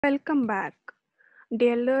Welcome back.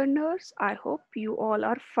 Dear learners, I hope you all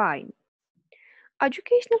are fine.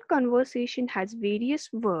 Educational conversation has various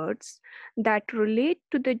words that relate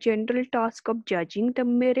to the general task of judging the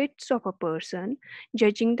merits of a person,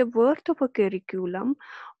 judging the worth of a curriculum,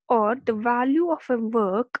 or the value of a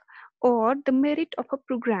work, or the merit of a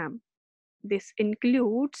program. This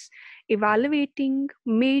includes evaluating,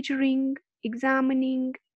 measuring,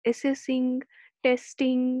 examining, assessing,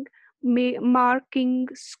 testing, marking,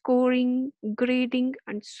 scoring, grading,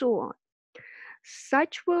 and so on.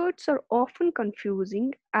 Such words are often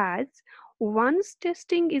confusing as one's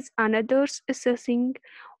testing is another's assessing,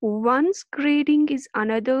 one's grading is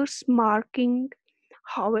another's marking.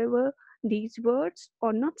 However, these words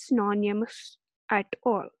are not synonymous at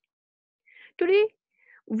all. Today,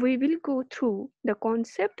 we will go through the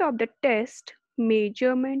concept of the test,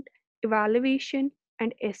 measurement, evaluation,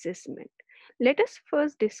 and assessment. Let us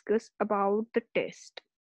first discuss about the test.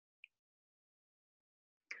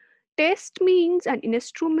 Test means an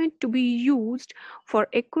instrument to be used for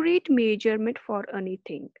accurate measurement for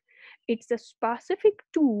anything. It's a specific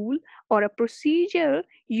tool or a procedure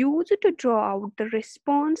used to draw out the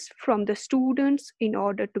response from the students in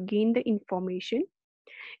order to gain the information.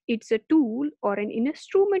 It's a tool or an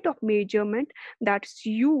instrument of measurement that's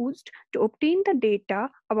used to obtain the data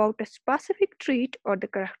about a specific trait or the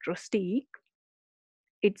characteristic.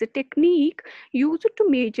 It's a technique used to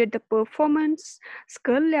measure the performance,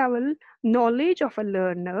 skill level, knowledge of a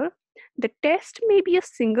learner. The test may be a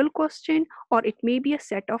single question or it may be a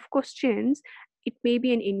set of questions. It may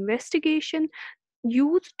be an investigation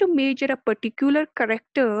used to measure a particular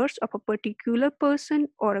characters of a particular person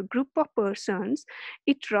or a group of persons.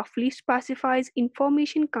 It roughly specifies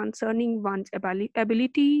information concerning one's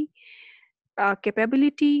ability,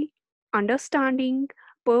 capability, understanding,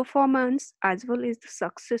 performance, as well as the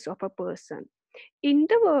success of a person. In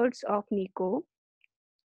the words of Nico,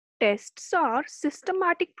 tests are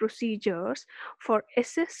systematic procedures for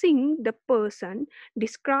assessing the person,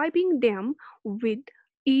 describing them with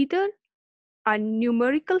either a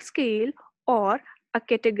numerical scale or a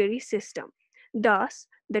category system. Thus,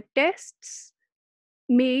 the tests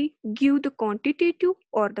may give the quantitative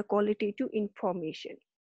or the qualitative information.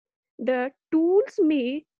 The tools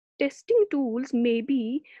may testing tools may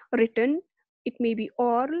be written, it may be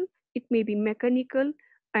oral, it may be mechanical,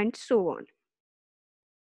 and so on.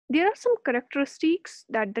 There are some characteristics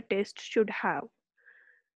that the test should have.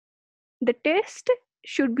 The test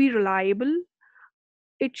should be reliable,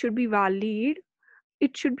 it should be valid,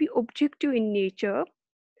 it should be objective in nature,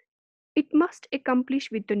 it must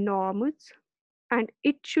accomplish with the norms, and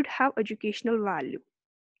it should have educational value.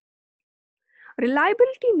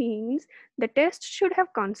 Reliability means the test should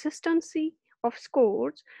have consistency of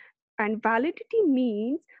scores, and validity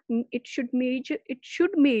means it should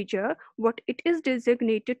measure what it is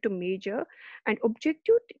designated to measure, and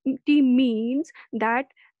objectivity means that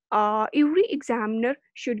every examiner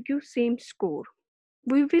should give same score.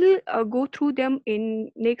 We will go through them in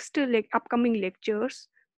next upcoming lectures.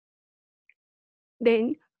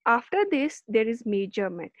 Then after this there is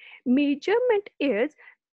measurement. Measurement is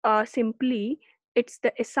simply it's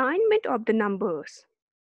the assignment of the numbers.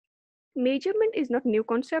 Measurement is not new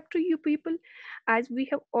concept to you people, as we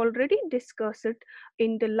have already discussed it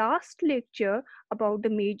in the last lecture about the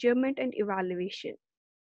measurement and evaluation.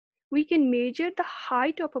 We can measure the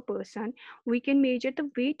height of a person, we can measure the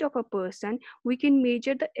weight of a person, we can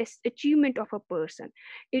measure the achievement of a person.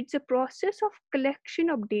 It's a process of collection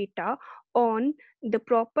of data on the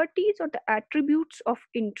properties or the attributes of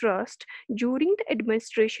interest during the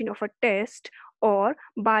administration of a test, or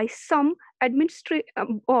by some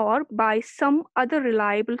or by some other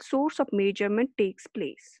reliable source of measurement takes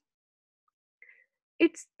place.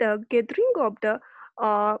 It's the gathering of the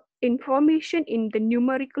information in the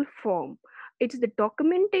numerical form. It's the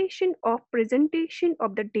documentation or presentation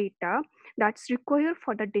of the data that's required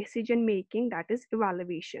for the decision making, that is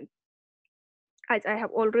evaluation. As I have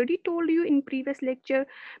already told you in previous lecture,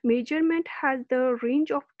 measurement has the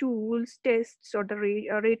range of tools, tests, or the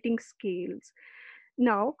rating scales.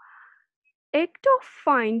 Now, act of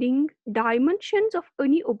finding dimensions of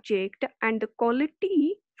any object and the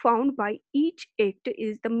quality found by each act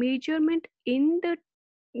is the measurement in the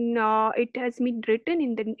it has been written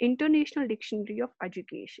in the International Dictionary of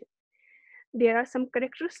Education. There are some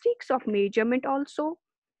characteristics of measurement also.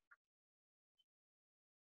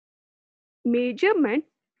 Measurement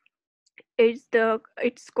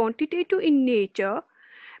it's quantitative in nature.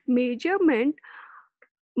 Measurement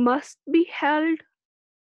must be held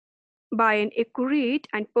by an accurate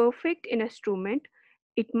and perfect instrument.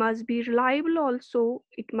 It must be reliable also,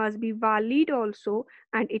 it must be valid also,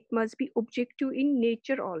 and it must be objective in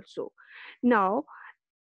nature also. Now,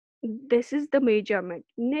 this is the measurement.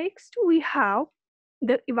 Next, we have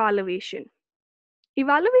the evaluation.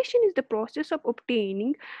 Evaluation is the process of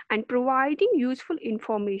obtaining and providing useful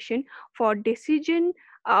information for decision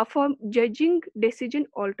for judging decision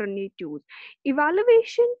alternatives.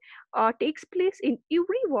 Evaluation takes place in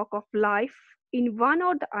every walk of life in one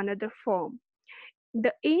or the another form.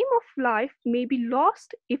 The aim of life may be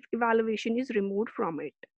lost if evaluation is removed from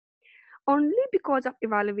it. Only because of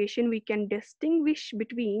evaluation we can distinguish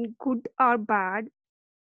between good or bad,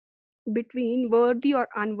 between worthy or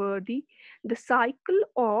unworthy. The cycle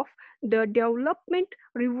of the development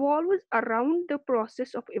revolves around the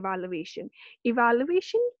process of evaluation.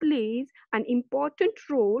 Evaluation plays an important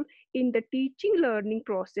role in the teaching learning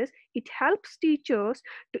process. It helps teachers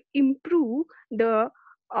to improve the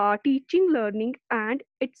teaching learning, and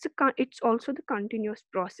it's also the continuous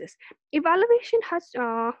process. Evaluation has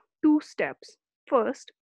two steps.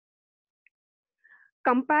 First,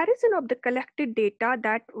 comparison of the collected data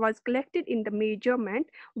that was collected in the measurement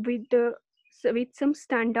with the with some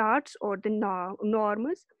standards or the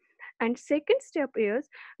norms. And second step is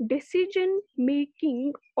decision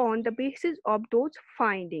making on the basis of those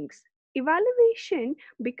findings. Evaluation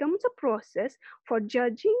becomes a process for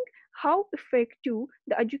judging how effective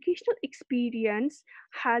the educational experience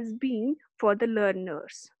has been for the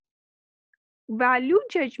learners. Value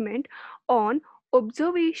judgment on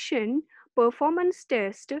observation performance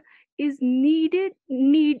test is need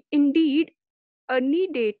indeed any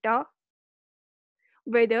data,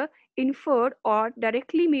 whether inferred or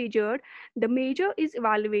directly measured. The measure is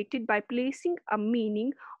evaluated by placing a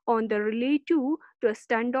meaning on the relative to a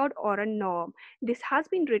standard or a norm. This has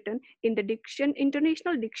been written in the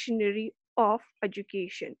International Dictionary of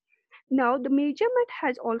Education. Now, the measurement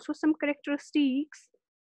has also some characteristics.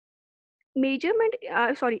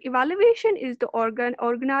 Evaluation is the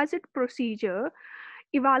organized procedure.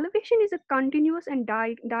 Evaluation is a continuous and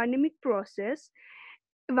dynamic process.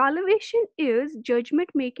 Evaluation is judgment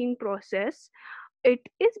making process. It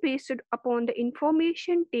is based upon the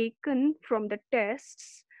information taken from the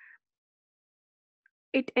tests.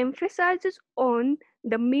 It emphasizes on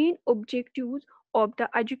the main objectives of the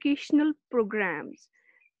educational programs.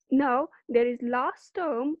 Now there is last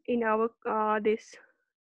term in our this,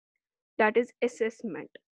 that is assessment.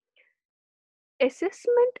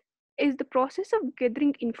 Assessment is the process of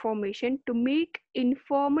gathering information to make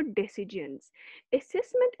informed decisions.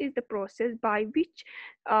 Assessment is the process by which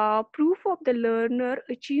proof of the learner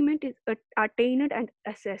achievement is attained and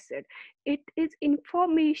assessed. It is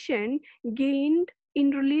information gained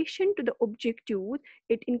in relation to the objectives.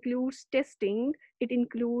 It includes testing, it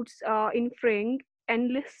includes inferring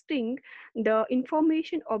and listing the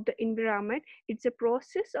information of the environment. It's a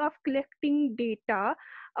process of collecting data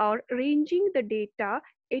or arranging the data.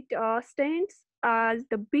 It stands as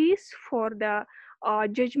the base for the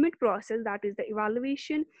judgment process, that is the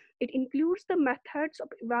evaluation. It includes the methods of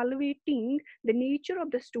evaluating the nature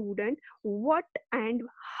of the student, what and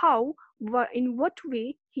how, in what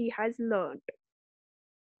way he has learned.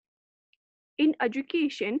 In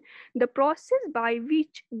education, the process by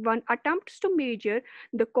which one attempts to measure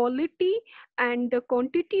the quality and the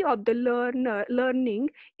quantity of the learning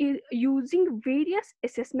is using various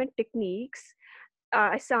assessment techniques,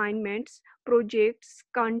 assignments, projects,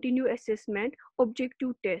 continuous assessment,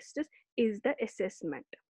 objective tests is the assessment.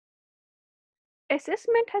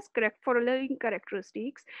 Assessment has following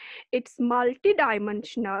characteristics. It's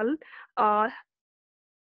multidimensional. Uh,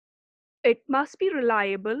 it must be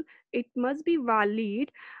reliable. It must be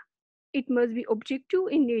valid. It must be objective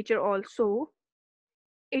in nature also.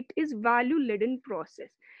 It is value laden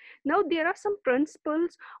process. Now there are some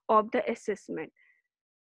principles of the assessment.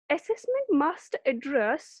 Assessment must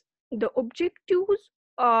address the objectives,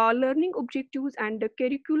 learning objectives and the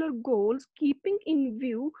curricular goals, keeping in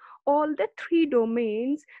view all the three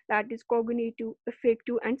domains, that is cognitive,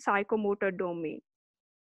 affective and psychomotor domain.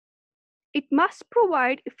 It must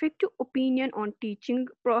provide effective opinion on teaching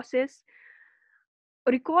process.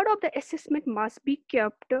 A record of the assessment must be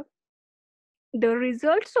kept. The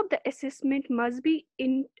results of the assessment must be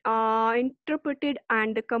interpreted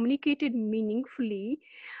and communicated meaningfully.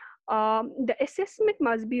 The assessment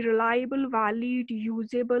must be reliable, valid,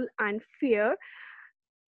 usable, and fair.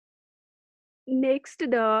 Next,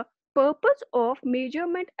 the purpose of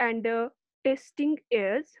measurement and testing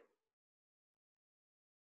is,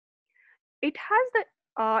 it has the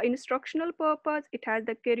instructional purpose, it has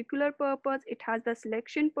the curricular purpose, it has the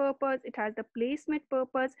selection purpose, it has the placement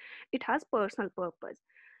purpose, it has personal purpose.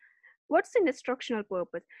 What's the instructional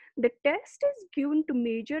purpose? The test is given to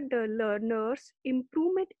measure the learner's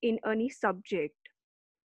improvement in any subject,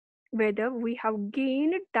 whether we have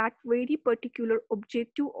gained that very particular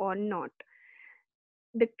objective or not.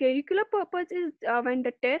 The curricular purpose is when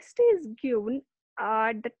the test is given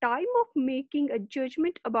at the time of making a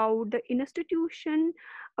judgment about the institution,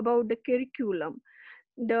 about the curriculum.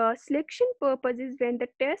 The selection purpose is when the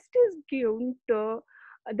test is given the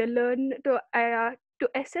learn to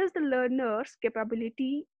assess the learner's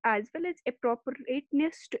capability as well as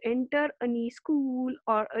appropriateness to enter any school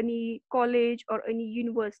or any college or any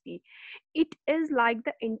university. It is like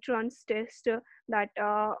the entrance test that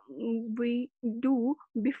we do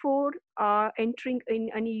before entering in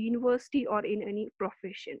any university or in any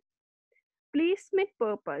profession. Placement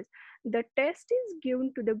purpose. The test is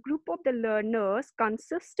given to the group of the learners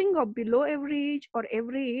consisting of below average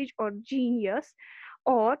or genius,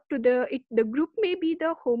 or to the group may be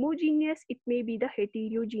the homogeneous, it may be the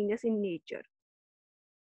heterogeneous in nature.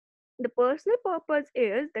 The personal purpose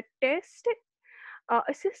is the test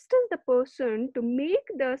assists the person to make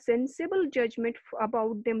the sensible judgment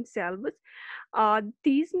about themselves.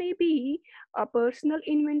 These may be personal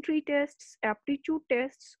inventory tests, aptitude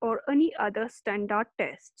tests, or any other standard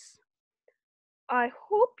tests. I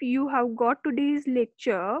hope you have got today's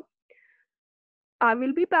lecture. I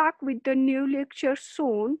will be back with the new lecture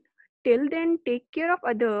soon. Till then, take care of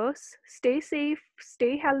others, stay safe,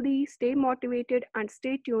 stay healthy, stay motivated, and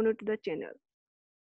stay tuned to the channel.